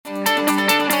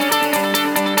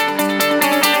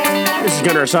is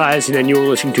Gunnar Esiason, and you are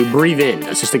listening to Breathe In,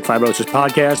 a cystic fibrosis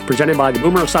podcast presented by the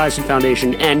Boomer Esiason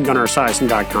Foundation and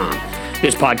GunnarEsiason.com.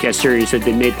 This podcast series has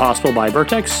been made possible by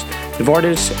Vertex,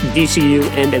 Novartis, DCU,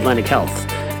 and Atlantic Health.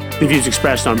 The views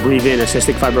expressed on Breathe In, a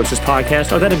cystic fibrosis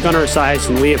podcast are that of Gunnar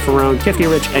Esiason, Leah Ferrone, Tiffany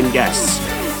Rich, and guests,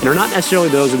 and are not necessarily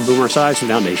those of the Boomer Esiason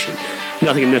Foundation.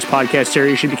 Nothing in this podcast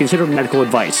series should be considered medical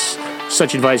advice.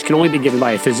 Such advice can only be given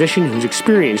by a physician who's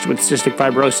experienced with cystic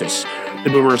fibrosis. The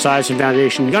Boomer Esiason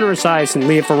Foundation, Gunnar Esiason,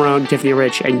 Leah Ferrone, Tiffany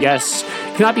Rich, and guests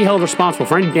cannot be held responsible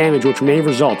for any damage which may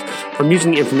result from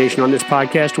using the information on this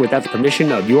podcast without the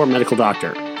permission of your medical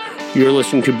doctor. You are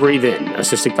listening to Breathe In, a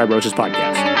cystic fibrosis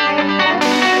podcast.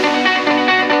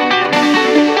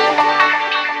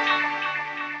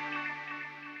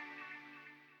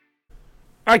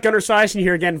 All right, Gunnar Esiason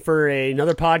here again for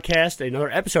another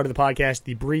episode of the podcast,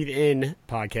 the Breathe In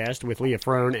podcast with Leah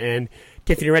Ferrone and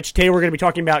Tiffany Rich. Today we're going to be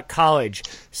talking about college,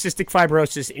 cystic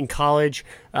fibrosis in college.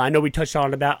 I know we touched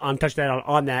on that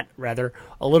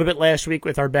a little bit last week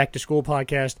with our Back to School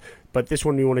podcast, but this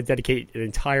one we want to dedicate an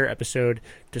entire episode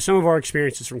to some of our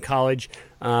experiences from college.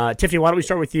 Tiffany, why don't we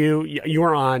start with you? You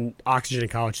were on oxygen in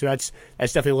college, so that's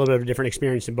definitely a little bit of a different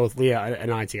experience than both Leah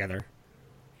and I together.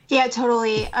 Yeah,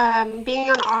 totally. Being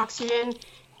on oxygen,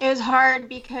 it was hard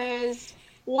because,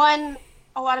 one,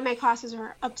 a lot of my classes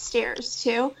were upstairs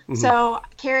too. Mm-hmm. So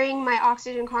carrying my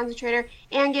oxygen concentrator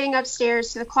and getting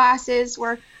upstairs to the classes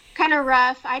were kind of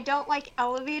rough. I don't like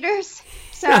elevators.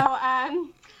 So I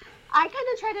kind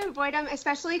of try to avoid them,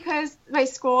 especially because my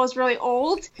school is really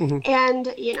old. Mm-hmm.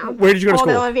 And, where did you go to old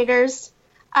school? Elevators.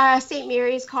 St.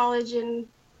 Mary's College in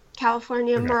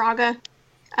California, okay. Moraga.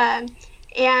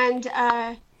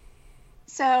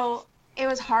 So it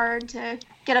was hard to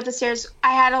get up the stairs.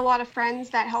 I had a lot of friends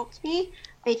that helped me.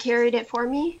 They carried it for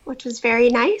me, which was very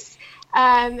nice.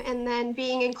 And then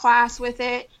being in class with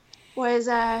it was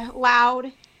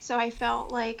loud, so I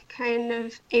felt like kind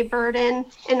of a burden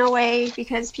in a way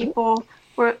because people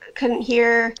couldn't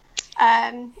hear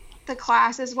the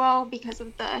class as well because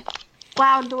of the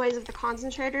loud noise of the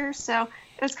concentrator. So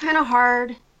it was kind of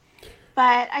hard,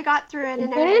 but I got through it,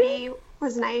 and everybody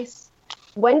was nice.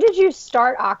 When did you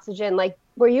start oxygen? Like,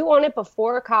 were you on it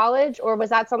before college, or was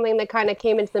that something that kind of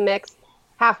came into the mix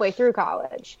halfway through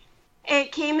college?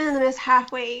 It came in the mix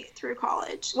halfway through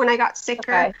college when I got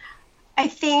sicker. Okay. I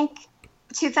think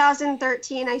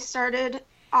 2013 I started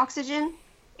oxygen,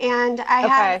 and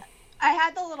I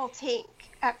had the little tank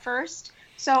at first,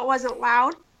 so it wasn't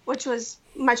loud, which was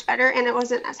much better, and it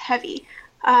wasn't as heavy.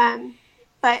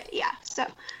 But yeah, so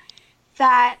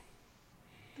that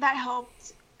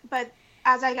helped, but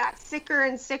as I got sicker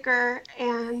and sicker,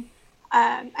 and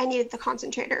I needed the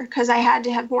concentrator because I had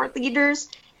to have more liters,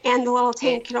 and the little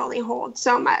tank could only hold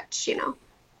so much,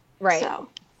 Right. So,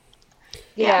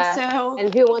 yeah. So,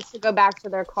 and who wants to go back to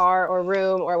their car or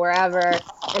room or wherever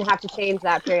and have to change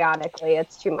that periodically?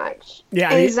 It's too much.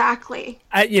 Yeah, exactly.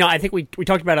 I think we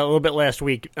talked about it a little bit last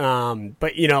week,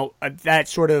 but that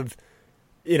sort of,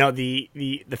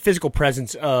 the physical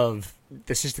presence of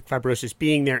the cystic fibrosis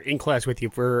being there in class with you,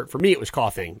 for me it was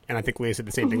coughing, and I think Leah said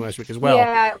the same thing last week as well.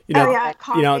 Yeah,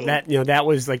 coughing. That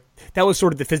was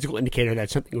sort of the physical indicator that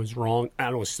something was wrong. I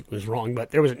don't know if something was wrong,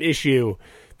 but there was an issue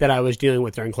that I was dealing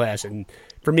with during class, and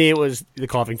for me it was the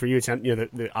coughing. For you, it's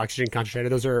the oxygen concentrator.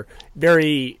 Those are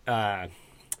very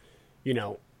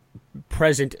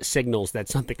present signals that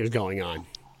something is going on.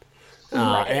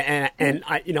 Right. And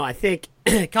I think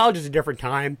college is a different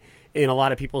time in a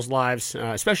lot of people's lives,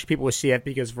 especially people with CF,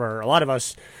 because for a lot of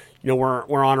us,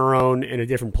 we're on our own in a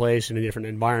different place, in a different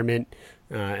environment,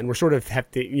 and we're sort of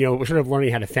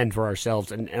learning how to fend for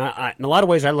ourselves. And I, in a lot of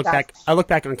ways, I look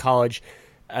back on college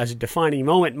as a defining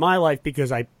moment in my life because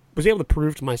I was able to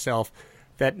prove to myself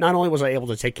that not only was I able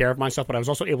to take care of myself, but I was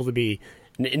also able to be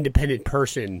an independent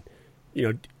person,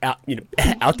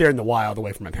 out there in the wild,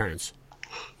 away from my parents.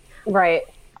 Right.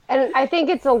 And I think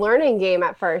it's a learning game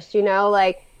at first,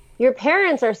 like your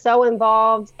parents are so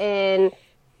involved in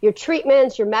your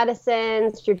treatments, your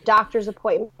medicines, your doctor's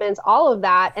appointments, all of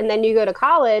that. And then you go to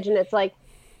college and it's like,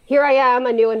 here I am,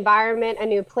 a new environment, a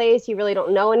new place. You really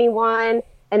don't know anyone.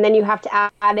 And then you have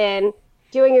to add in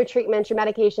doing your treatments, your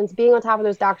medications, being on top of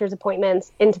those doctor's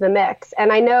appointments into the mix.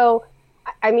 And I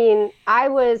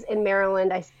was in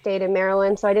Maryland. I stayed in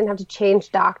Maryland, so I didn't have to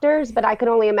change doctors, but I could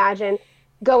only imagine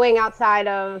going outside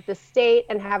of the state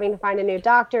and having to find a new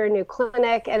doctor, a new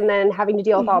clinic, and then having to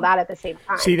deal with all that at the same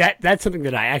time. See, that's something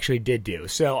that I actually did do.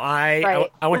 So I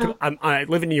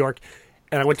live in New York,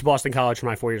 and I went to Boston College for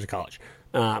my 4 years of college.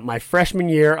 My freshman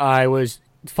year, I was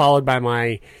followed by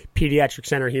my pediatric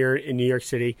center here in New York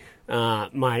City.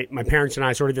 My parents and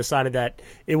I sort of decided that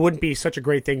it wouldn't be such a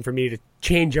great thing for me to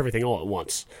change everything all at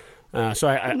once. So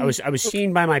I was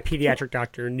seen by my pediatric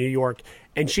doctor in New York,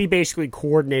 and she basically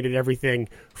coordinated everything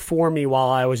for me while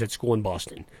I was at school in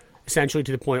Boston. Essentially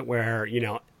to the point where, you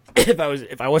know, if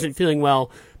I wasn't feeling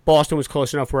well, Boston was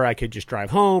close enough where I could just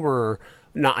drive home, or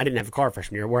not. I didn't have a car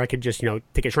freshman year, where I could just, you know,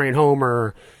 take a train home,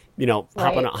 or, you know,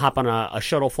 hop on a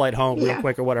shuttle flight home real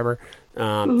quick or whatever. You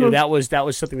know, that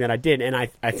was something that I did, and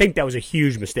I think that was a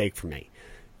huge mistake for me,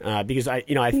 because I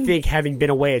think having been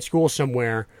away at school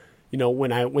somewhere, you know,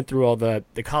 when I went through all the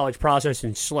college process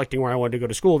and selecting where I wanted to go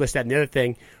to school, this, that, and the other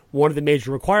thing, one of the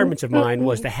major requirements of mine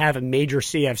was to have a major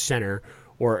CF center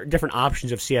or different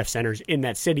options of CF centers in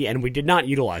that city, and we did not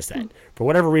utilize that. For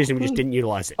whatever reason, we just didn't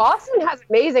utilize it. Boston has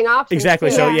amazing options. Exactly.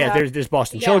 Too. So, there's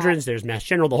Boston Children's, there's Mass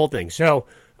General, the whole thing. So,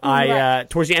 I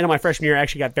towards the end of my freshman year, I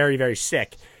actually got very, very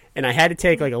sick. And I had to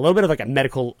take like a little bit of like a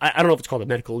medical, I don't know if it's called a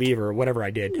medical leave or whatever I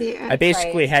did. Yeah, I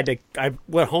basically I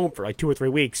went home for like 2 or 3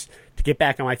 weeks to get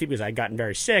back on my feet because I had gotten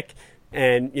very sick.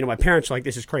 And, you know, my parents were like,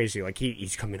 this is crazy. Like,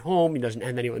 he's coming home. He doesn't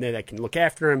have anyone there that can look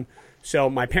after him. So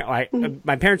my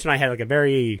parents and I had like a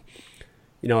very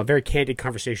candid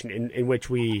conversation in which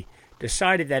we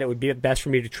decided that it would be best for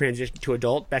me to transition to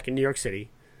adult back in New York City,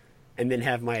 and then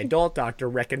have my adult doctor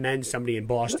recommend somebody in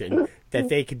Boston that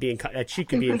she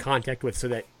could be in contact with, so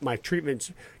that my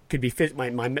treatments could be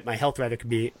my health rather could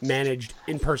be managed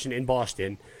in person in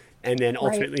Boston, and then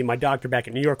ultimately my doctor back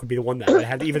in New York would be the one that would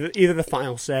have either the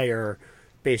final say or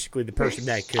basically the person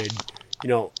that could, you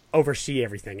know, oversee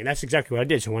everything. And that's exactly what I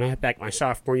did. So when I went back my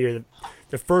sophomore year,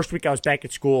 the first week I was back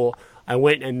at school, I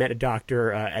went and met a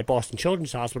doctor at Boston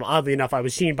Children's Hospital. Oddly enough, I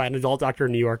was seen by an adult doctor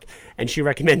in New York, and she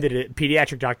recommended a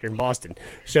pediatric doctor in Boston.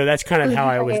 So that's kind of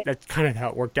how that's kind of how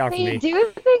it worked out for me. You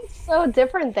do things so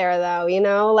different there, though, you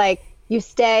know, like you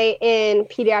stay in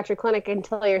pediatric clinic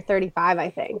until you're 35, I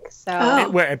think. So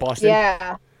where, at Boston?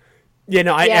 Yeah. Yeah,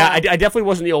 no, I definitely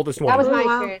wasn't the oldest one. That was my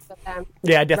experience with them.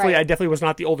 Yeah, I definitely was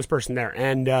not the oldest person there,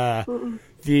 and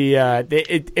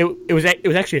it was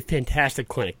actually a fantastic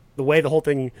clinic. The way the whole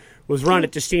thing was run,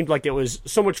 it just seemed like it was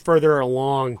so much further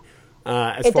along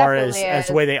as far as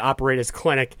the way they operate as a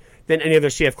clinic than any other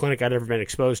CF clinic I'd ever been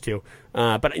exposed to.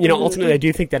 But you know, ultimately, I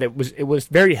do think that it was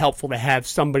very helpful to have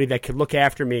somebody that could look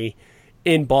after me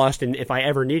in Boston if I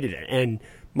ever needed it. And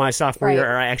my sophomore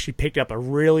year, I actually picked up a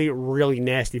really, really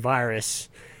nasty virus,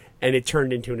 and it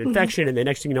turned into an infection. And the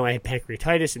next thing you know, I had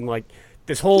pancreatitis, and like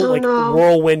this whole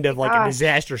whirlwind of like a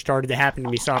disaster started to happen to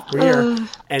me sophomore year.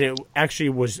 And it actually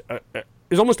was it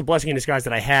was almost a blessing in disguise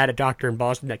that I had a doctor in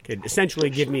Boston that could essentially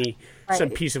give me some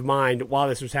peace of mind while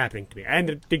this was happening to me. I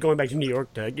ended up going back to New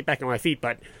York to get back on my feet,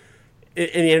 but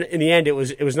in the end, it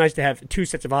was nice to have two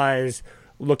sets of eyes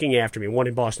looking after me, one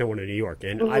in Boston and one in New York.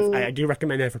 And I do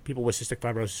recommend that for people with cystic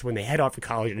fibrosis when they head off to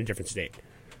college in a different state.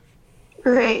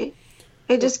 Right.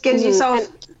 It just gives yourself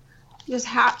just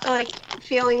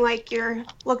feeling like you're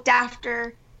looked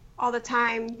after all the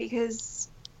time, because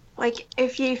like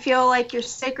if you feel like you're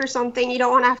sick or something, you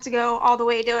don't want to have to go all the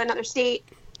way to another state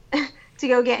to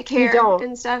go get care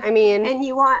and stuff. I mean,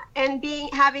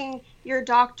 and having your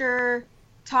doctor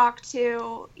talk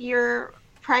to your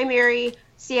primary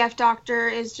CF doctor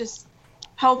is just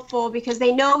helpful, because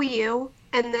they know you,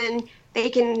 and then they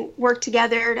can work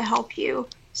together to help you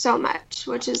so much,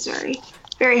 which is very,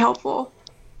 very helpful.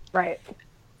 Right.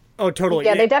 Oh, totally.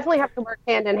 Yeah, they definitely have to work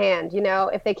hand in hand. You know,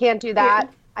 if they can't do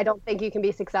that, I don't think you can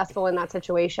be successful in that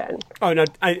situation. Oh, no.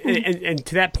 And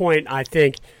to that point, I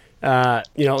think,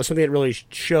 you know, something that really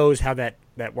shows how that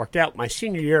worked out. My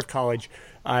senior year of college,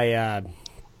 I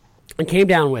came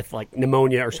down with like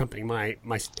pneumonia or something. My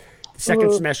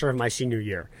second semester of my senior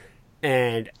year,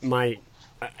 and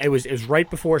it was right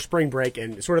before spring break,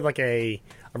 and sort of like a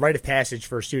rite of passage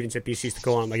for students at BCs to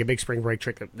go on like a big spring break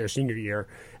trip their senior year.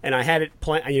 And I had it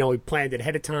we planned it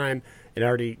ahead of time, and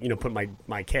already put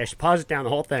my cash deposit down, the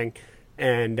whole thing.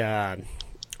 And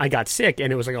I got sick,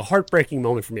 and it was like a heartbreaking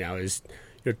moment for me. I was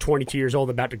 22 years old,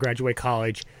 about to graduate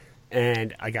college,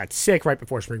 and I got sick right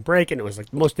before spring break, and it was like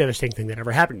the most devastating thing that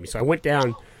ever happened to me. So I went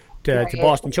down to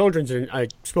Boston Children's, and I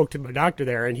spoke to my doctor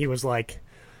there, and he was like,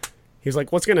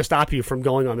 what's going to stop you from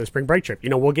going on the spring break trip?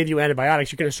 We'll give you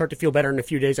antibiotics. You're going to start to feel better in a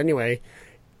few days anyway.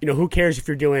 Who cares if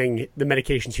you're doing the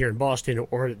medications here in Boston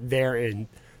or there in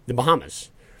the Bahamas?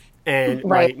 And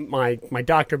my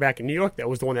doctor back in New York, that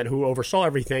was the one who oversaw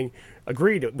everything,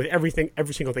 agreed with every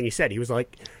single thing he said. He was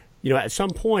like, at some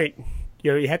point,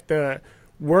 you have to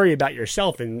worry about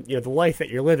yourself and the life that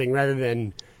you're living, rather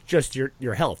than just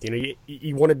your health. You know,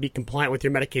 you want to be compliant with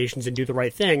your medications and do the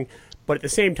right thing, but at the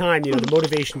same time, you know, the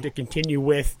motivation to continue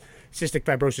with cystic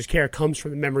fibrosis care comes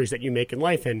from the memories that you make in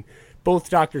life. And both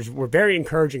doctors were very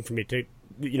encouraging for me to,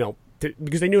 you know,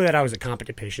 because they knew that I was a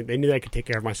competent patient. They knew that I could take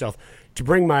care of myself, to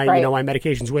bring my, you know, my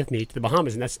medications with me to the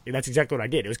Bahamas. And that's exactly what I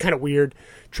did. It was kind of weird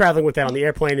traveling with that on the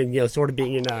airplane and, you know, sort of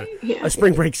being in a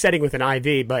spring break setting with an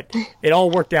IV, but it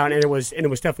all worked out. And it was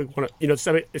definitely one of, you know, it's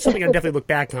something I definitely look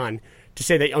back on to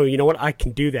say that, oh, you know what, I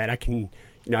can do that. I can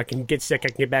get sick. I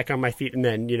can get back on my feet and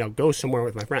then, you know, go somewhere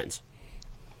with my friends.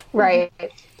 Right.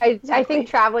 I think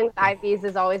traveling with IVs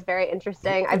is always very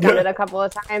interesting. I've done it a couple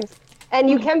of times,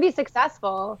 and you can be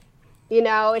successful. You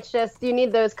know, it's just you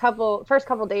need those first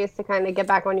couple days to kind of get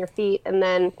back on your feet, and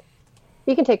then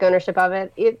you can take ownership of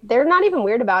it. They're not even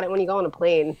weird about it when you go on a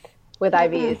plane with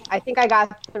IVs. I think I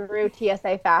got through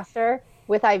TSA faster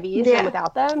with IVs than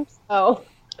without them. So.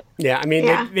 Yeah, I mean,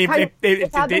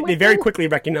 they very quickly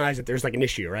recognize that there's like an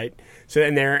issue, right? So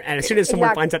and as soon as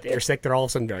someone finds out that you're sick, they're all of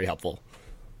a sudden very helpful.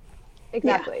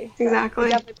 Exactly. Yeah,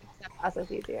 exactly. So it definitely makes that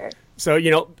process easier. So,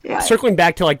 you know, circling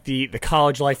back to like the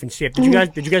college life and stuff, did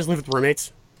you guys live with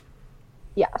roommates?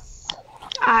 Yes.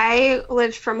 I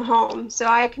lived from home, so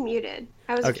I commuted.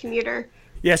 I was a commuter.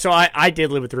 Yeah, so I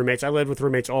did live with roommates. I lived with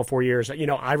roommates all 4 years. You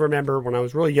know, I remember when I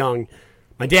was really young,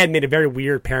 my dad made a very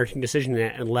weird parenting decision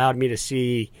and allowed me to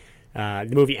see the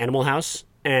movie Animal House.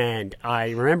 And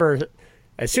I remember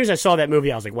as soon as I saw that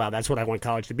movie, I was like, wow, that's what I want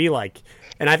college to be like.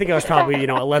 And I think I was probably, you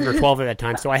know, 11 or 12 at that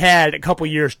time. So I had a couple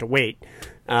years to wait.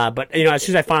 But, you know, as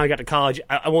soon as I finally got to college,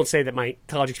 I won't say that my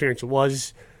college experience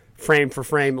was frame for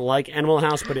frame like Animal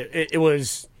House, but it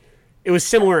was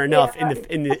similar enough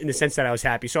in the sense that I was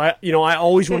happy. So I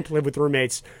always wanted to live with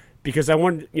roommates because I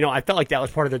wanted, you know, I felt like that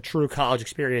was part of the true college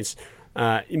experience.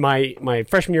 My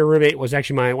freshman year roommate was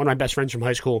actually one of my best friends from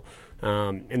high school.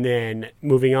 And then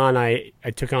moving on, I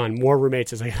took on more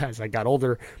roommates as I got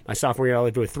older. My sophomore year, I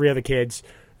lived with 3 other kids.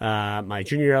 My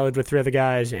junior year, I lived with 3 other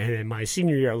guys. And in my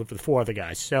senior year, I lived with 4 other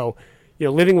guys. So, you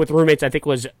know, living with roommates, I think,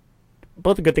 was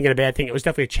both a good thing and a bad thing. It was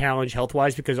definitely a challenge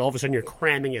health-wise because all of a sudden you're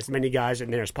cramming as many guys in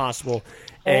there as possible.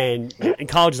 And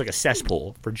college is like a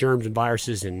cesspool for germs and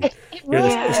viruses and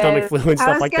the stomach flu and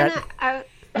stuff like that.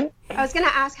 I was going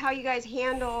to ask how you guys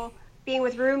handle being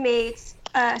with roommates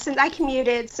since I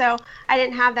commuted, so I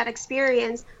didn't have that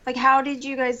experience. Like, how did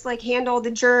you guys like handle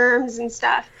the germs and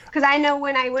stuff? Because I know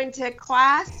when I went to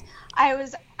class, I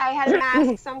had a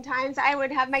mask sometimes. I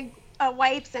would have my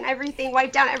wipes and everything,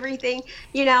 wipe down everything.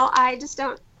 You know, I just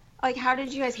don't like. How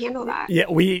did you guys handle that? Yeah,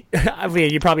 I mean,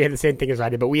 you probably had the same thing as I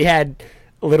did, but we had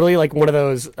literally like one of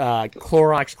those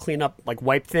Clorox cleanup like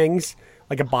wipe things,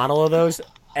 like a bottle of those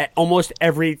at almost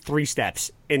every 3 steps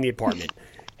in the apartment.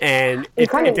 And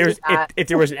if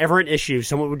there was ever an issue,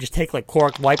 someone would just take like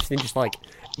Clorox wipes and just like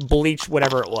bleach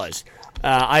whatever it was.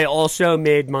 I also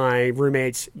made my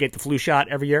roommates get the flu shot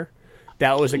every year.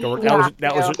 That was like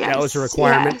that was a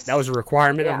requirement. Yes. That was a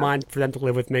requirement of mine for them to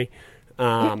live with me.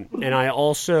 And I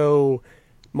also,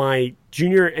 my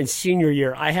junior and senior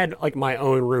year, I had like my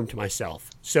own room to myself.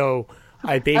 So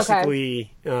I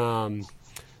basically, you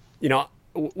know,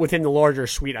 within the larger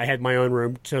suite, I had my own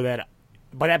room so that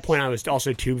by that point I was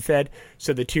also tube fed.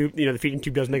 So the tube, you know, the feeding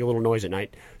tube does make a little noise at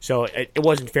night. So it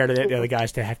wasn't fair to the other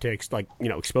guys to have to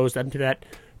expose them to that.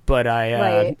 But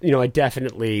I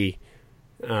definitely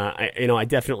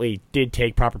did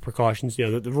take proper precautions. You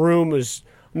know, the room was,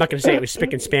 I'm not going to say it was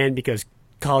spick and span because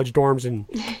college dorms and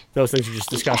those things are just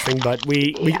disgusting, but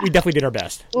we definitely did our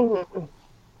best. Mm-hmm.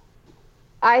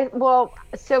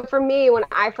 So for me, when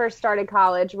I first started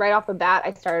college, right off the bat,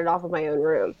 I started off with my own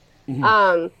room.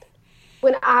 Mm-hmm.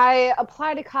 When I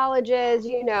applied to colleges,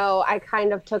 you know, I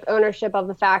kind of took ownership of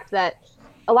the fact that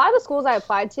a lot of the schools I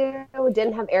applied to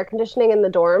didn't have air conditioning in the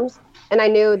dorms, and I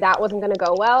knew that wasn't going to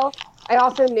go well. I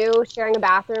also knew sharing a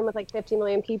bathroom with like 50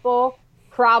 million people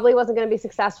probably wasn't going to be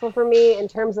successful for me in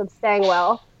terms of staying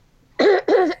well.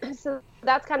 So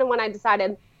that's kind of when I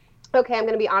decided, okay, I'm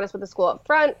going to be honest with the school up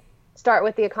front, start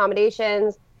with the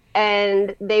accommodations,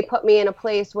 and they put me in a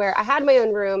place where I had my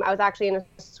own room. I was actually in a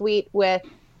suite with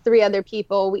 3 other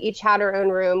people. We each had our own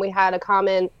room. We had a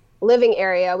common living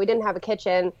area. We didn't have a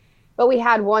kitchen, but we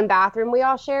had one bathroom we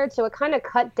all shared. So it kind of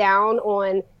cut down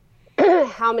on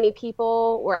how many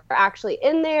people were actually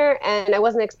in there, and I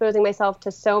wasn't exposing myself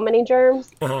to so many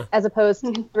germs as opposed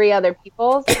to 3 other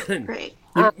people. Right.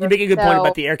 You make a good point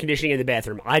about the air conditioning in the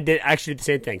bathroom. I did actually the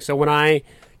same thing. So when I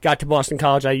got to Boston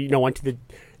College, I went to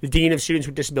the dean of students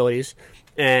with disabilities,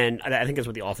 and I think that's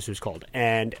what the office was called.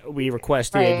 And we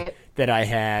requested that I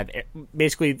have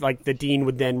basically like the dean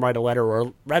would then write a letter,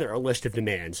 or rather a list of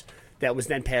demands that was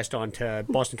then passed on to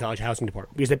Boston College Housing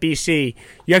Department. Because at BC,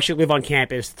 you actually live on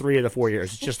campus 3 of the 4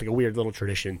 years. It's just like a weird little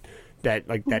tradition that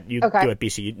you do at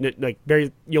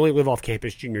BC. You only live off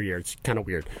campus junior year. It's kind of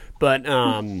weird. But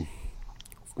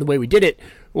the way we did it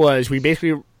was we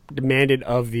basically demanded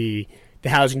of the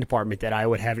housing department that I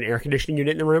would have an air conditioning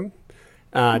unit in the room,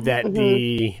 that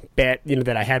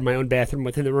that I had my own bathroom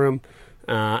within the room,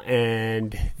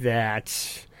 and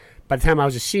that by the time I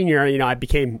was a senior, I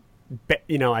became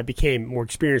more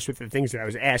experienced with the things that I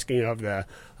was asking of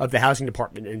the housing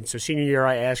department. And so senior year,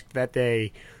 I asked that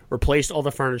they replaced all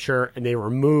the furniture and they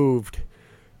removed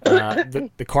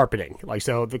the carpeting. Like,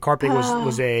 so the carpeting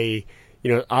was a,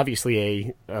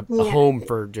 obviously a home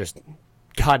for just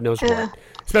God knows what.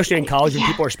 Especially in college when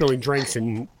people are spilling drinks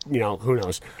and, who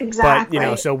knows. Exactly.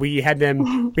 But, so we had them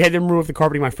remove the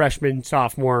carpeting my freshman,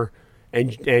 sophomore,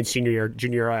 and senior year.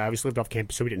 Junior year, I obviously lived off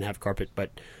campus, so we didn't have carpet.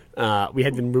 But we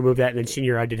had them remove that. And then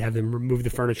senior year, I did have them remove the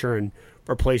furniture and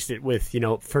replaced it with,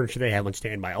 furniture they have on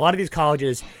standby. A lot of these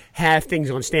colleges have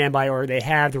things on standby, or they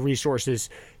have the resources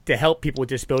to help people with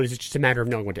disabilities. It's just a matter of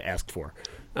knowing what to ask for.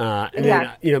 And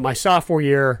then, my sophomore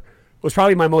year was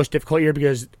probably my most difficult year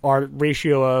because our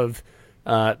ratio of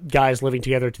guys living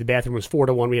together to the bathroom was 4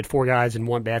 to 1. We had 4 guys in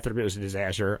one bathroom. It was a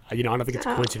disaster. I don't think it's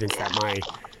a coincidence that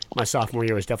my sophomore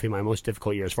year was definitely my most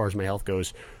difficult year as far as my health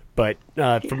goes. But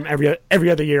from every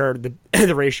other year,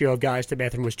 the ratio of guys to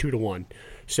bathroom was 2 to 1.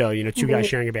 So 2 guys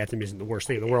sharing a bathroom isn't the worst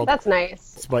thing in the world. That's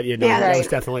nice. But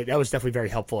that was definitely very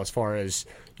helpful as far as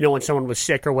when someone was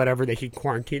sick or whatever, they could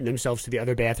quarantine themselves to the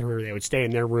other bathroom, or they would stay in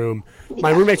their room.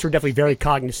 My roommates were definitely very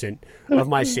cognizant of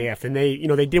my staff, and they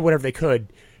they did whatever they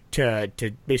could to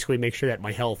basically make sure that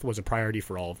my health was a priority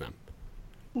for all of them.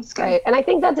 That's great, and I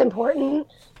think that's important,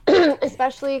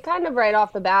 especially kind of right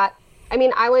off the bat. I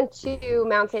mean, I went to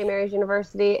Mount St. Mary's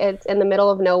University. It's in the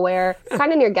middle of nowhere,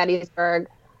 kind of near Gettysburg.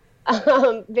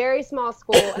 Very small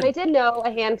school, and I did know a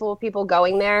handful of people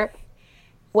going there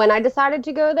when I decided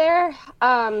to go there.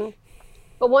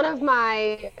 But one of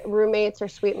my roommates or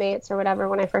suite mates or whatever,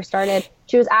 when I first started,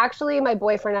 she was actually my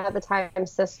boyfriend at the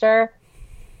time's sister.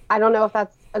 I don't know if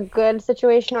that's a good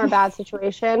situation or a bad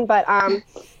situation, but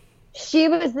she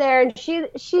was there, and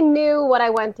she knew what I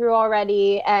went through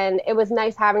already, and it was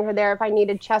nice having her there. If I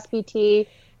needed chest PT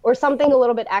or something a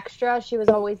little bit extra, she was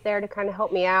always there to kind of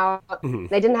help me out.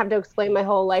 Mm-hmm. I didn't have to explain my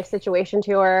whole life situation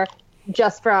to her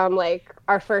just from like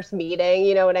our first meeting,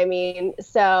 you know what I mean?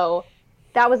 So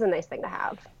that was a nice thing to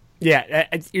have. Yeah,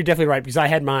 you're definitely right, because I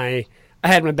had my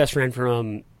best friend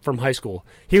from high school.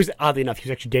 He was, oddly enough, he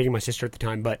was actually dating my sister at the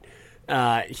time, but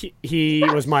he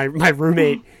was my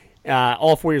roommate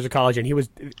all 4 years of college, and he was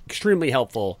extremely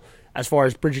helpful as far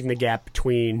as bridging the gap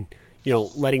between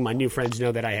letting my new friends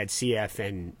know that I had CF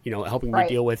and helping me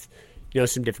deal with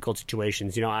some difficult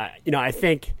situations. I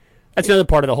think that's another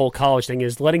part of the whole college thing,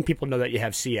 is letting people know that you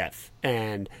have CF.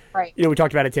 And we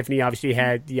talked about it. Tiffany obviously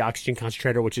had the oxygen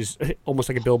concentrator, which is almost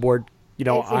like a billboard.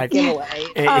 Oh,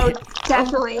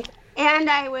 definitely. And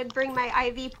I would bring my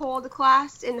IV pole to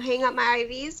class and hang up my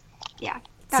IVs. Yeah.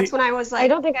 That's when I was like, I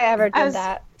don't think I ever did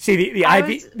that. See,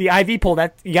 the IV pole,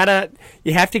 that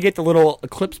you have to get the little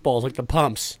eclipse balls, like the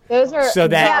pumps. Those are so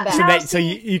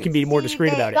you can be more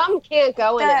discreet about it. Some can't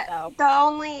go in it though.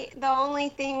 The only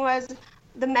thing was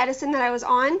the medicine that I was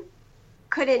on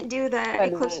couldn't do the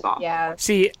eclipse ball. Yeah.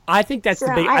 See, I think that's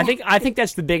I think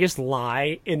that's the biggest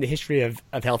lie in the history of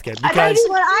healthcare,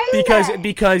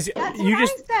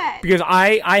 because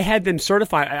I had them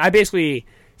certified. I basically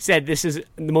said this is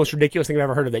the most ridiculous thing I've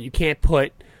ever heard of, that you can't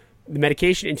put the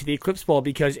medication into the eclipse ball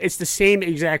because it's the same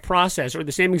exact process or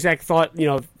the same exact thought,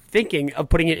 thinking of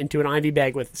putting it into an IV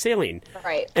bag with saline.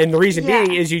 Right. And the reason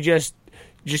being is you just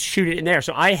shoot it in there.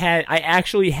 So I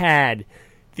actually had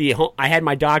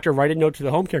my doctor write a note to the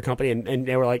home care company, and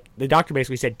they were like, the doctor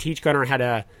basically said, teach Gunnar how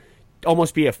to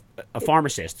almost be a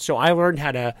pharmacist. So I learned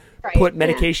how to put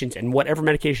medications and whatever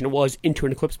medication it was into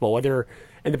an eclipse bowl.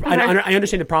 I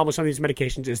understand the problem with some of these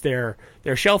medications is their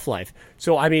shelf life.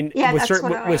 So I mean, with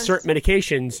certain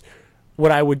medications,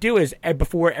 what I would do is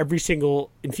before every single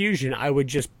infusion, I would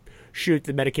just shoot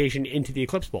the medication into the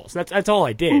eclipse bowl. So that's all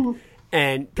I did. Mm-hmm.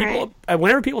 And people,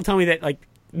 whenever people tell me that like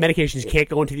medications can't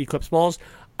go into the eclipse balls,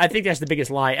 I think that's the biggest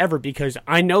lie ever, because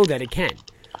I know that it can.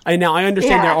 Now I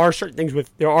understand there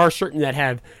are certain that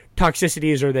have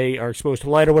toxicities or they are exposed to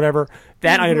light or whatever.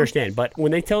 That I understand, but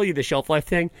when they tell you the shelf life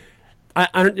thing,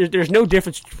 there's no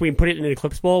difference between putting it in an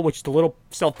eclipse ball, which is the little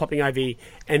self-pumping IV,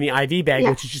 and the IV bag,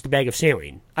 which is just a bag of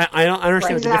saline. I don't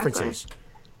understand what the difference is.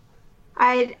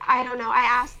 I don't know. I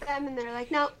asked them, and they're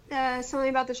like, no, something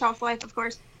about the shelf life, of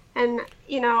course. And,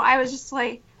 I was just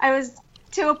like, I was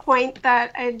to a point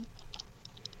that I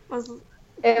was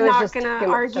not going to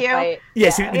argue. Yeah,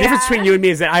 see, the difference between you and me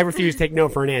is that I refuse to take no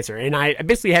for an answer. And I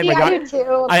basically had my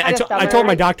doctor. I told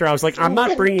my doctor, I was like, I'm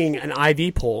not bringing an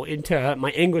IV pole into my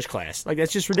English class. Like,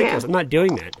 that's just ridiculous. I'm not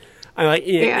doing that.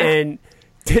 And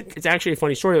it's actually a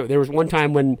funny story. There was one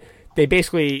time when they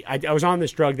basically, I was on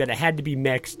this drug that it had to be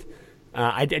mixed.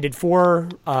 I did 4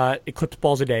 Eclipse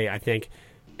balls a day, I think,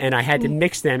 and I had to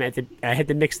mix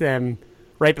them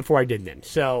right before I did them.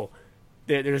 So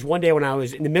there was one day when I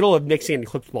was in the middle of mixing an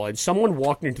Eclipse ball, and someone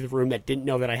walked into the room that didn't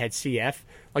know that I had CF.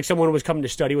 Like, someone was coming to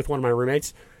study with one of my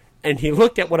roommates, and he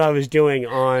looked at what I was doing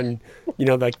on,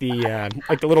 like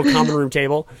the little common room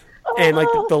table. And like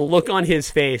the look on his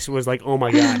face was like, oh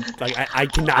my god, like I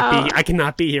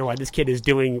cannot be here while this kid is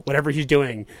doing whatever he's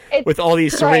doing with all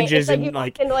these syringes and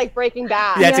like into like Breaking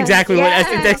Bad. Yeah,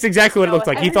 that's exactly what it looked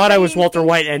like. He thought I was Walter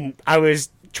White, and I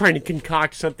was trying to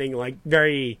concoct something like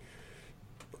very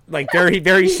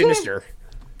sinister.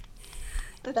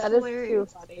 That is too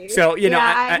funny. So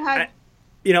I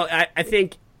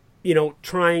think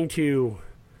trying to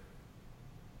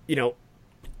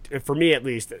for me at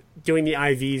least, doing the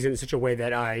IVs in such a way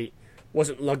that I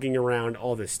wasn't lugging around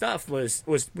all this stuff was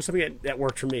something that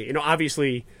worked for me.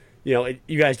 Obviously, you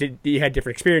guys you had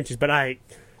different experiences, but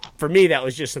for me, that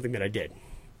was just something that I did.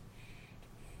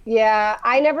 Yeah,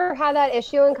 I never had that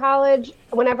issue in college.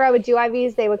 Whenever I would do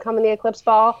IVs, they would come in the Eclipse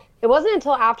ball. It wasn't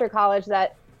until after college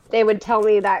that they would tell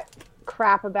me that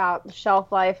crap about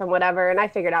shelf life and whatever, and I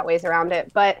figured out ways around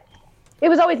it. But it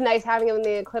was always nice having them in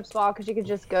the Eclipse ball because you could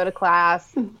just go to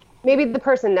class. Maybe the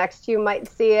person next to you might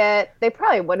see it. They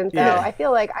probably wouldn't, though. Yeah. I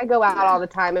feel like I go out all the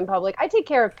time in public. I take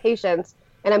care of patients,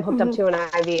 and I'm hooked up to an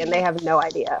IV, and they have no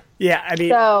idea. Yeah, I mean,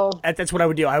 that's what I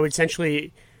would do. I would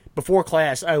essentially, before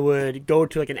class, I would go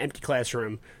to like an empty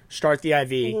classroom, start the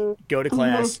IV, go to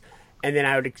class, and then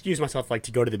I would excuse myself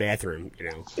to go to the bathroom,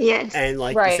 Yes. And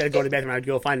instead of going to the bathroom, I would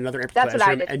go find another empty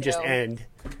classroom and just end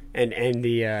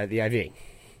the IV.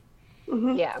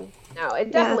 Mm-hmm. Yeah, no,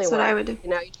 it definitely works. What I would do.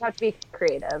 You have to be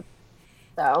creative.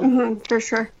 So for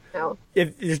sure.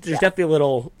 There's definitely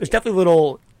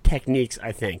little techniques,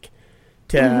 I think,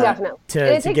 to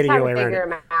getting your way around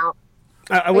it.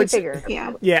 I would say,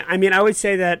 yeah. I mean, I would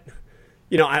say that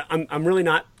I'm really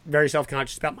not very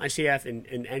self-conscious about my CF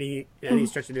in any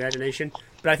stretch of the imagination,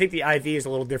 but I think the IV is a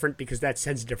little different because that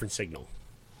sends a different signal.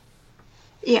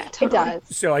 Yeah, totally. It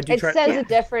does. So I do. It sends a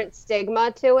different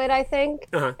stigma to it, I think,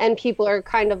 and people are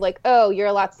kind of like, "Oh, you're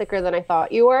a lot sicker than I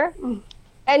thought you were,"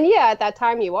 and at that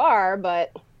time you are,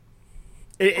 but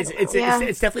it's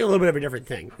definitely a little bit of a different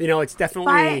thing. It's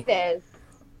definitely. It is.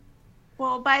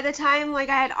 Well, by the time I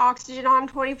had oxygen on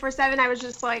 24/7, I was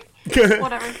just like,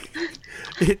 whatever.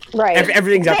 Right.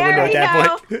 Everything's out the window at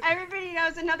that point. Everybody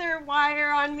knows another wire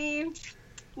on me.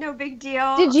 No big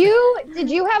deal. Did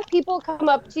you have people come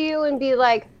up to you and be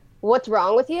like, "What's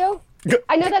wrong with you?"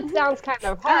 I know that sounds kind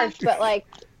of harsh, but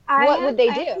what would they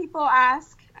do? I had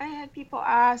people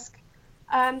ask.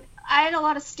 I had a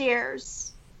lot of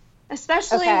stares,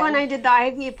 especially when I did the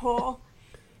IV pull.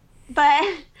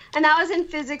 And that was in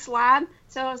physics lab,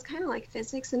 so it was kind of like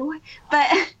physics in a way. But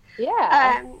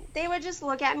they would just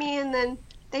look at me, and then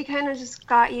they kind of just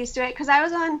got used to it because I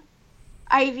was on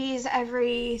IVs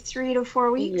every 3 to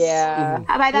 4 weeks. Yeah.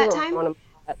 By that time,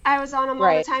 I was on them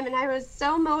all the time, and I was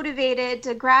so motivated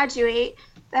to graduate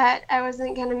that I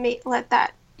wasn't going to let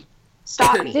that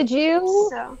stop me. Did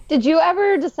you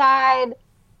ever decide,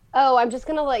 oh, I'm just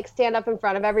going to stand up in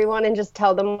front of everyone and just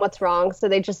tell them what's wrong so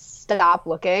they just stop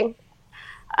looking?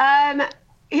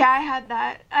 Yeah, I had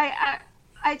that.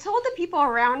 I told the people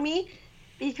around me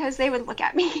because they would look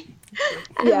at me.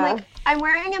 And I'm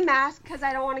wearing a mask because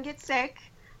I don't want to get sick.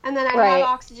 And then I have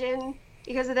oxygen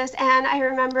because of this. And I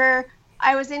remember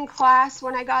I was in class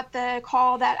when I got the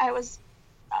call that I was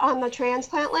on the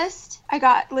transplant list. I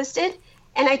got listed,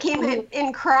 and I came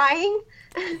in crying.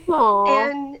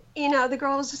 Aww. And, the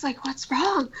girl was just like, "What's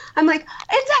wrong?" I'm like,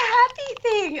 "It's a happy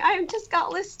thing. I just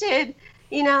got listed."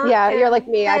 Yeah, you're like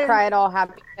me. I cry at all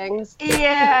happy things.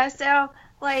 Yeah, so,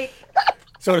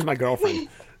 So does my girlfriend.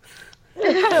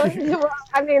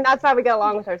 I mean, that's why we get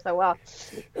along with her so well.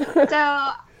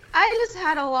 So, I just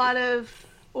had a lot of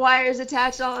wires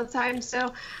attached all the time,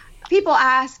 so people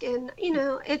ask, and,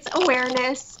 it's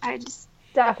awareness. I just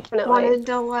definitely wanted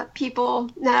to let people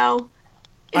know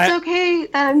it's okay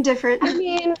that I'm different. I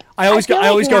mean, I always go for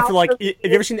have you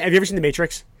ever seen The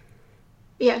Matrix?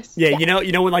 Yes. Yeah, you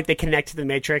know when like they connect to the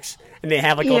Matrix and they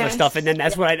have like all this stuff, and then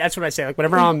that's what I say. Like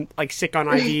whenever I'm like sick on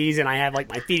IVs and I have like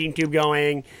my feeding tube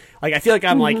going, like I feel like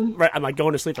I'm like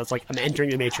going to sleep. It's like I'm entering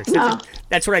the Matrix.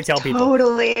 That's what I tell people.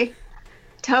 Totally.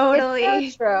 It's so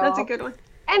true. That's a good one.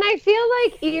 And I feel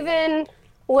like even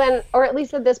when, or at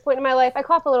least at this point in my life, I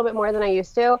cough a little bit more than I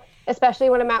used to,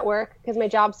 especially when I'm at work because my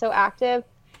job's so active.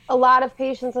 A lot of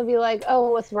patients will be like,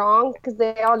 "Oh, what's wrong?" Because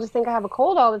they all just think I have a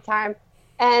cold all the time.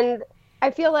 And I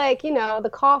feel like, the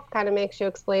cough kind of makes you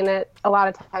explain it a lot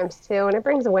of times too, and it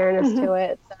brings awareness to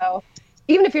it. So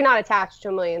even if you're not attached to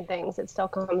a million things, it still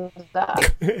comes up.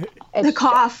 It's the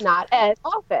cough. Not as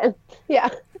often. Yeah.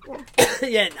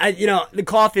 Yeah, the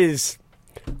cough is,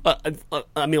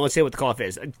 let's say what the cough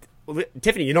is.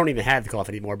 Tiffany, you don't even have the cough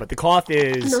anymore, but the cough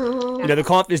is, the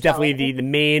cough is definitely the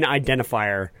main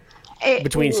identifier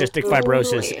between cystic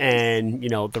fibrosis and,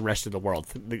 the rest of the world.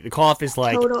 The cough is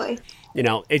like,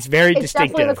 it's very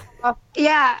distinctive.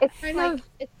 Yeah.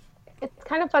 It's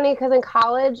kind of funny because in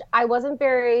college, I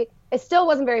still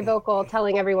wasn't very vocal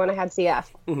telling everyone I had CF.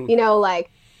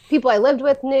 Like people I lived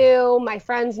with knew, my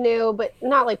friends knew, but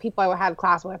not like people I had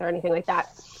class with or anything like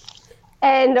that.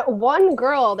 And one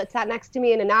girl that sat next to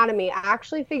me in anatomy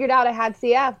actually figured out I had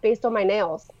CF based on my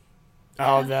nails.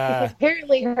 Oh, because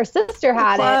apparently her sister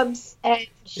had it, and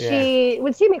she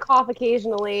would see me cough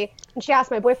occasionally. And she asked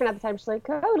my boyfriend at the time, she's like,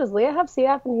 "Oh, does Leah have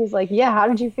CF?" And he's like, "Yeah, how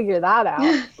did you figure that out?"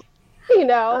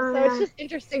 So it's just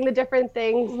interesting the different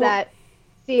things that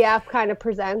CF kind of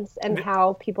presents and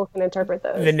how people can interpret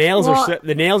those. The nails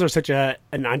are such an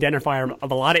identifier of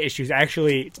a lot of issues.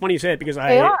 Actually, it's funny you say it because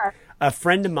a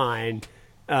friend of mine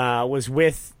was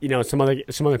with some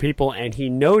other people, and he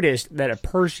noticed that a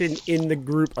person in the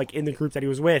group that he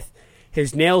was with,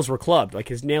 his nails were clubbed. Like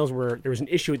there was an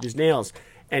issue with his nails,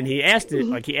 and he asked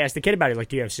the kid about it. Like,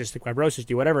 do you have cystic fibrosis?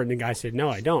 Do you whatever? And the guy said, no,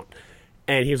 I don't.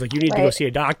 And he was like, you need to go see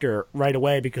a doctor right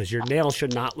away because your nails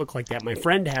should not look like that. My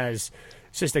friend has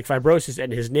cystic fibrosis,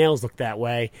 and his nails look that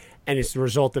way, and it's the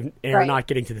result of air not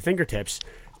getting to the fingertips.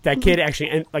 That kid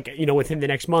actually, within the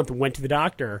next month, went to the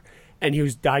doctor, and he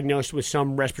was diagnosed with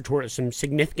some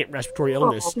significant respiratory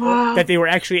illness that they were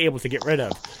actually able to get rid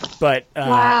of. But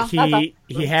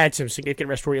he had some significant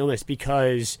respiratory illness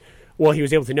because, he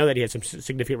was able to know that he had some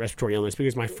significant respiratory illness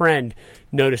because my friend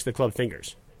noticed the clubbed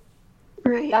fingers.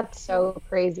 Right. That's so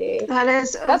crazy.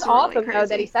 That's awesome, really though,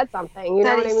 that he said something. You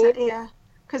know what I mean? Yeah.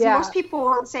 Because most people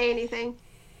won't say anything.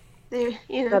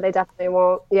 No, they definitely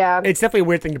won't. Yeah. It's definitely a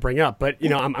weird thing to bring up, but,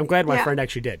 I'm glad my friend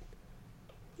actually did.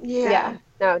 Yeah.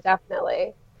 No,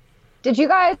 definitely. Did you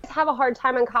guys have a hard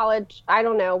time in college? I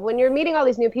don't know. When you're meeting all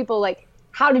these new people, like,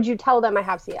 how did you tell them I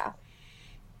have CF?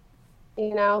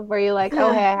 Were you like,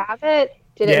 oh, hey, I have it?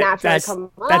 Did it naturally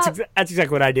come up? That's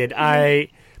exactly what I did. It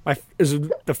was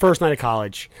the first night of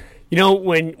college.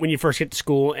 When you first get to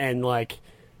school and, like,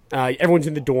 everyone's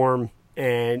in the dorm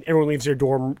and everyone leaves their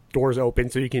dorm doors open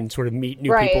so you can sort of meet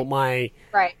new people. My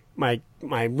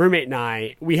roommate and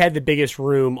I, we had the biggest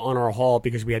room on our hall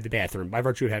because we had the bathroom. By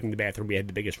virtue of having the bathroom, we had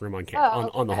the biggest room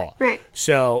on the hall. Right.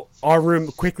 So our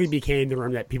room quickly became the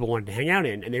room that people wanted to hang out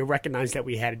in, and they recognized that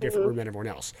we had a different room than everyone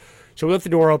else. So we left the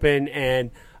door open,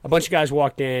 and a bunch of guys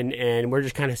walked in, and we're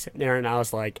just kind of sitting there, and I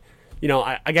was like,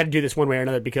 I got to do this one way or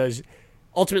another because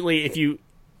ultimately,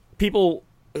 people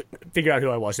figure out who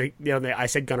I was. I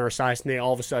said Gunnar Esiason, and they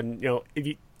all of a sudden,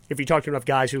 if you talk to enough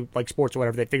guys who like sports or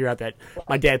whatever, they figure out that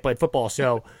my dad played football.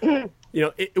 So, it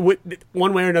would,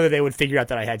 one way or another, they would figure out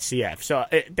that I had CF. So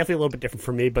definitely a little bit different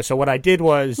for me. But so what I did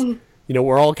was,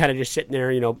 we're all kind of just sitting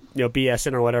there,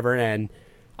 BSing or whatever, and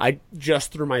I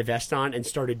just threw my vest on and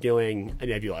started doing a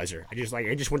nebulizer. I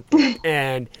just went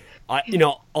and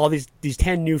all these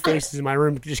 10 new faces in my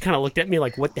room just kind of looked at me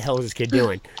like, what the hell is this kid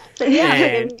doing?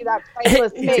 And, that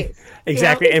priceless face.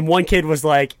 Exactly. And one kid was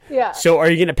like, so are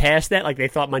you going to pass that? Like they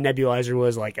thought my nebulizer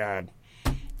was like a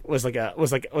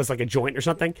joint or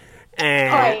something.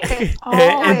 And,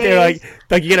 and they're like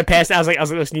you're going to pass that? I was like,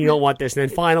 listen, you don't want this. And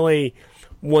then finally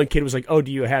one kid was like, oh,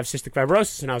 do you have cystic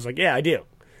fibrosis? And I was like, yeah, I do.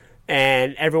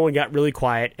 And everyone got really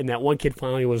quiet. And that one kid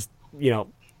finally was,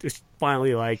 just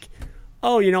finally like,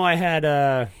 oh, I had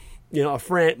a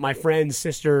friend, my friend's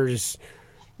sister's,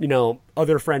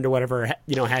 other friend or whatever,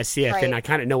 has CF, and I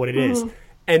kind of know what it is.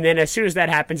 And then as soon as that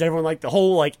happens, everyone the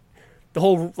whole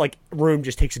room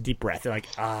just takes a deep breath. They're like,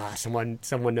 someone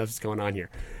knows what's going on here,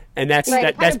 and that's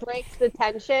that kind of breaks the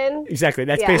tension. Exactly.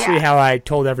 That's basically how I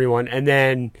told everyone, and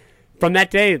then from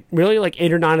that day, really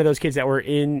 8 or 9 of those kids that were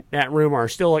in that room are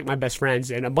still my best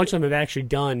friends, and a bunch of them have actually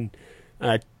done.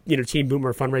 Team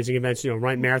Boomer fundraising events,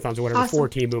 run marathons or whatever for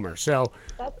Team Boomer. So,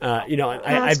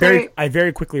 I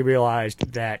very quickly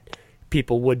realized that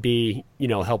people would be,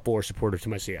 helpful or supportive to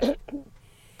my CF.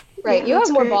 Right. You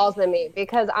have more balls than me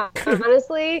because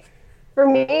honestly, for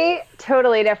me,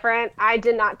 totally different. I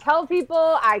did not tell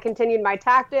people. I continued my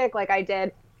tactic like I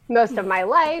did most of my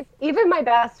life. Even my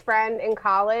best friend in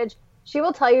college, she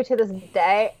will tell you to this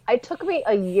day, it took me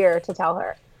a year to tell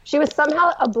her. She was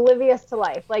somehow oblivious to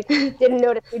life. Like, didn't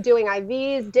notice me doing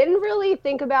IVs, didn't really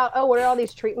think about, what are all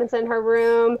these treatments in her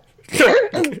room?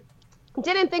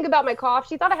 Didn't think about my cough.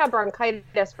 She thought I had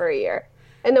bronchitis for a year.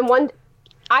 And then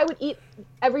I would eat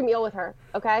every meal with her,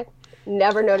 okay?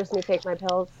 Never noticed me take my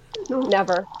pills.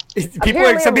 Never. Some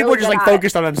people are just like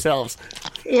focused on themselves.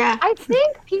 Yeah. I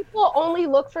think people only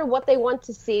look for what they want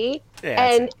to see. Yeah,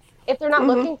 and if they're not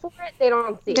looking for it, they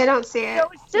don't see it. They don't see it. So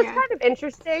it's just kind of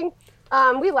interesting.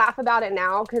 We laugh about it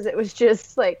now because it was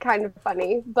just like kind of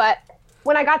funny. But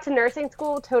when I got to nursing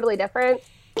school, totally different.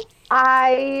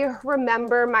 I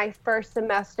remember my first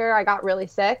semester, I got really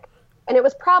sick. And it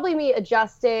was probably me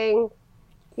adjusting.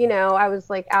 I was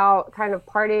like out kind of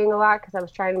partying a lot because I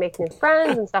was trying to make new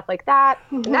friends and stuff like that.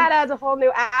 And that adds a whole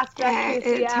new aspect.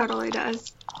 Yeah, it totally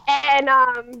does. And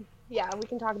we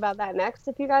can talk about that next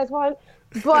if you guys want.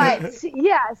 But so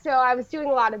I was doing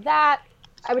a lot of that.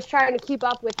 I was trying to keep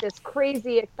up with this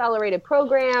crazy accelerated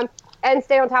program and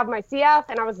stay on top of my CF,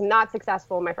 and I was not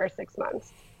successful in my first 6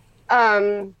 months.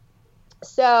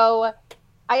 So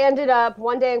I ended up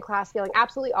one day in class feeling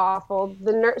absolutely awful.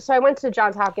 So I went to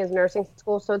Johns Hopkins Nursing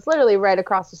School, so it's literally right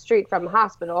across the street from the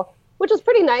hospital, which was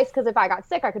pretty nice because if I got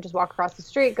sick, I could just walk across the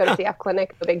street, go to CF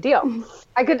clinic, no big deal.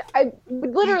 I would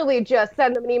literally just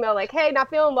send them an email like, hey, not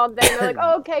feeling well today. And they're like,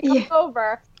 oh, okay, come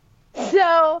over.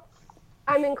 So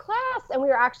I'm in class, and we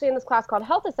were actually in this class called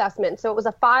health assessment. So it was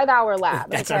a 5-hour lab.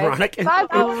 That's ironic. 5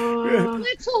 hours, a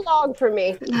little long for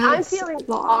me. I'm feeling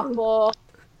awful.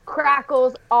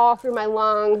 Crackles all through my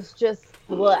lungs, just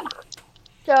blech.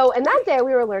 So, and that day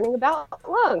we were learning about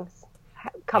lungs.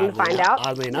 Come to find out.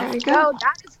 Oddly enough. So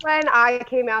that is when I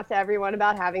came out to everyone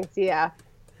about having CF.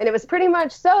 And it was pretty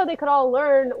much so they could all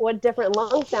learn what different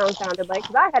lung sounds sounded like.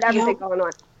 Because I had everything going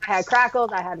on. I had crackles,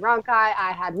 I had bronchi,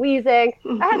 I had wheezing.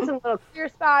 I had some little clear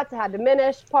spots, I had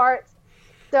diminished parts.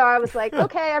 So I was like,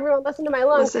 okay, everyone listen to my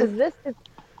lungs because this is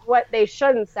what they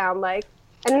shouldn't sound like.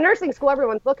 And in nursing school,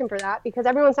 everyone's looking for that because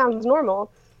everyone sounds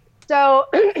normal. So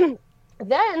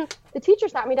then the teacher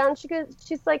sat me down.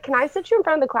 She's like, can I sit you in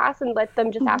front of the class and let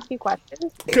them just ask you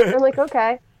questions? And I'm like,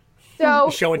 okay.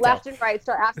 So left and right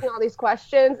start asking all these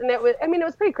questions. And it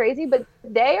was pretty crazy, but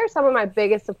they are some of my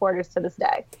biggest supporters to this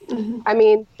day. I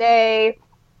mean, they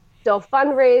still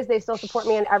fundraise. They still support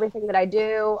me in everything that I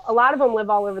do. A lot of them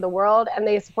live all over the world and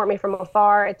they support me from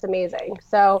afar. It's amazing.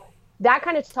 So that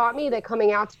kind of taught me that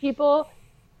coming out to people,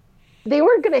 they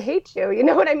weren't going to hate you. You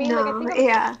know what I mean? No, like,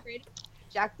 I think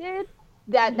rejected.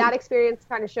 That experience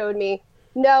kind of showed me,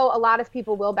 no, a lot of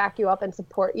people will back you up and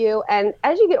support you. And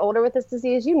as you get older with this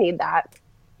disease, you need that.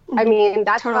 I mean,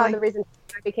 that's one of the reasons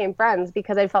I became friends,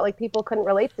 because I felt like people couldn't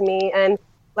relate to me. And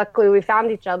luckily we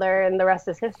found each other and the rest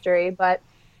is history. But,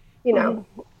 Yeah.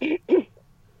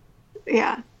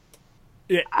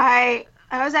 I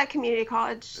was at community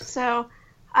college. So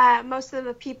most of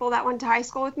the people that went to high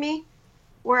school with me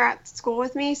were at school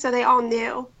with me, so they all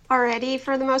knew already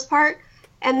for the most part.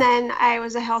 And then I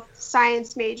was a health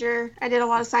science major. I did a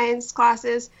lot of science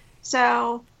classes.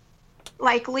 So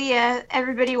like Leah, we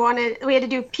had to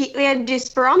do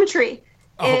spirometry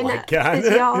in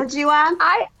physiology lab.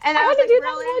 I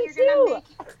was like,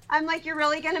 I'm like, you're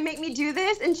really going to make me do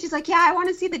this? And she's like, yeah, I want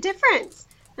to see the difference.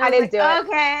 And I didn't do it.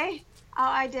 Okay. Oh,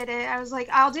 I did it. I was like,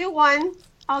 I'll do one.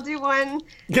 Yeah, I'll do one.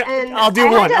 And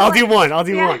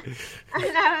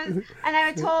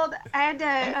I had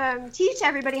to teach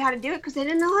everybody how to do it because they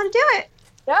didn't know how to do it.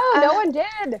 No one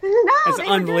did. No, that's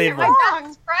unbelievable.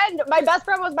 My best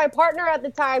friend was my partner at the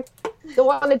time, the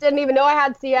one that didn't even know I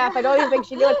had CF. I don't even think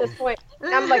she knew at this point.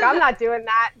 And I'm like, I'm not doing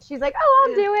that. She's like, oh,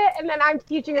 I'll do it. And then I'm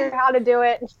teaching her how to do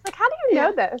it. And she's like, how do you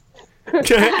know this?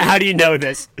 How do you know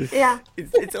this? Yeah.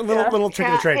 It's a little trick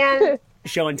of the trade. And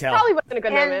show and tell. Probably wasn't a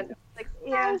good moment.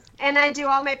 And I do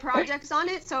all my projects on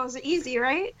it, so it was easy,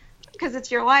 right? Because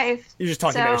it's your life. You're just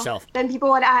talking about yourself. Then people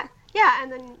would ask,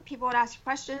 and then people would ask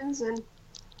questions, and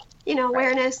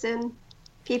awareness, and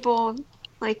people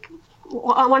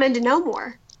wanted to know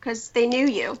more because they knew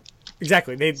you.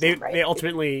 Exactly. They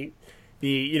ultimately,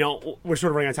 we're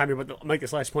sort of running out of time here, but I'll make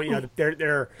this last point.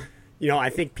 They're I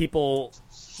think people,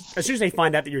 as soon as they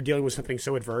find out that you're dealing with something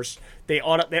so adverse, they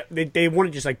want to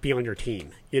just be on your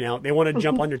team. They want to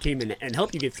jump on your team and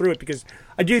help you get through it, because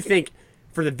I do think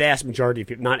for the vast majority of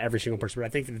people, not every single person, but I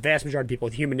think for the vast majority of people,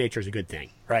 human nature is a good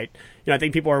thing, right? I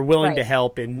think people are willing to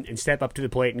help and step up to the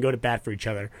plate and go to bat for each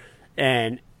other.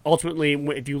 And ultimately,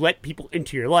 if you let people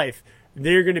into your life,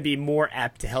 they're going to be more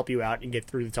apt to help you out and get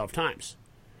through the tough times.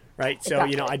 Right. So,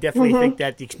 Exactly. I definitely think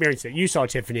that the experience that you saw,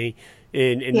 Tiffany,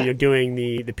 in doing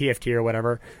the PFT or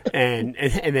whatever, and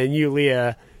then you,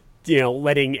 Leah,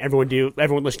 letting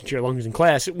everyone listen to your lungs in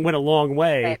class, it went a long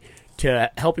way to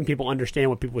helping people understand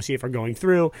what people with CF are going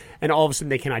through. And all of a sudden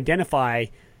they can identify,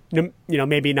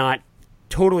 maybe not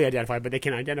totally identify, but they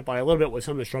can identify a little bit with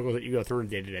some of the struggles that you go through on a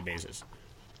day-to-day basis.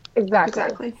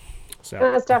 Exactly. So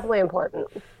that's definitely important.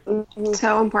 Mm-hmm.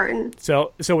 So important.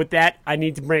 So with that, I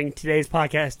need to bring today's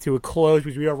podcast to a close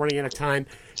because we are running out of time.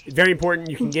 It's very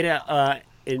important. You can get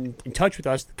in touch with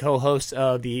us, the co-hosts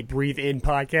of the Breathe In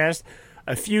podcast,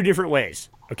 a few different ways.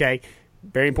 Okay,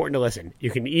 very important to listen.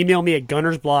 You can email me at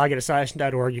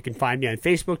gunnersblog@esiasson.org. You can find me on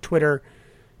Facebook, Twitter,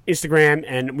 Instagram,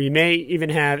 and we may even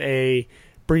have a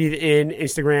Breathe In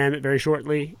Instagram very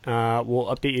shortly.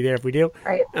 We'll update you there if we do.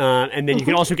 Right. And then you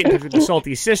can also get in touch with the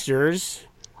Salty Sisters.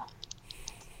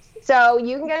 So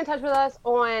you can get in touch with us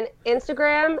on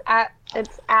Instagram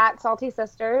it's at Salty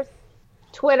Sisters.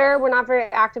 Twitter, we're not very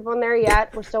active on there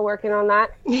yet. We're still working on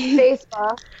that.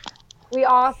 Facebook. We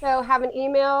also have an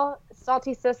email,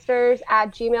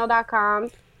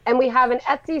 saltysisters@gmail.com. And we have an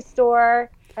Etsy store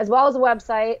as well as a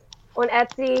website. On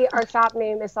Etsy, our shop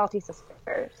name is Salty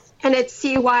Sisters. And it's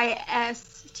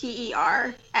CYSTERS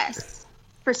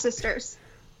for sisters.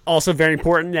 Also very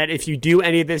important that if you do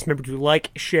any of this, remember to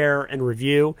like, share, and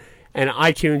review. And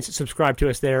iTunes, subscribe to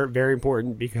us there. Very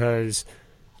important because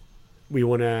we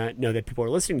want to know that people are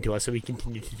listening to us so we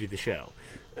continue to do the show.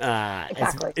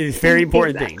 Exactly. It's a very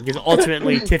important thing because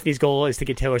ultimately Tiffany's goal is to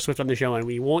get Taylor Swift on the show, and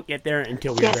we won't get there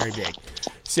until we're very big.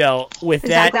 So with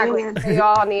that... So you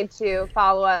all need to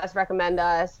follow us, recommend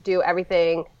us, do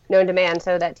everything known to man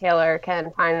so that Taylor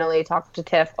can finally talk to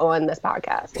Tiff on this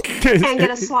podcast. And get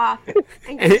a sloth.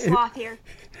 And get a sloth here.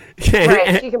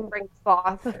 Right, she can bring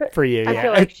sloth. For you, I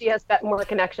feel like she has more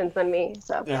connections than me.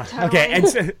 So Okay, and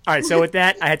all right, so with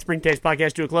that, I had to bring today's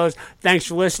podcast to a close. Thanks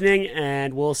for listening,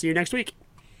 and we'll see you next week.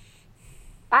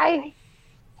 Bye.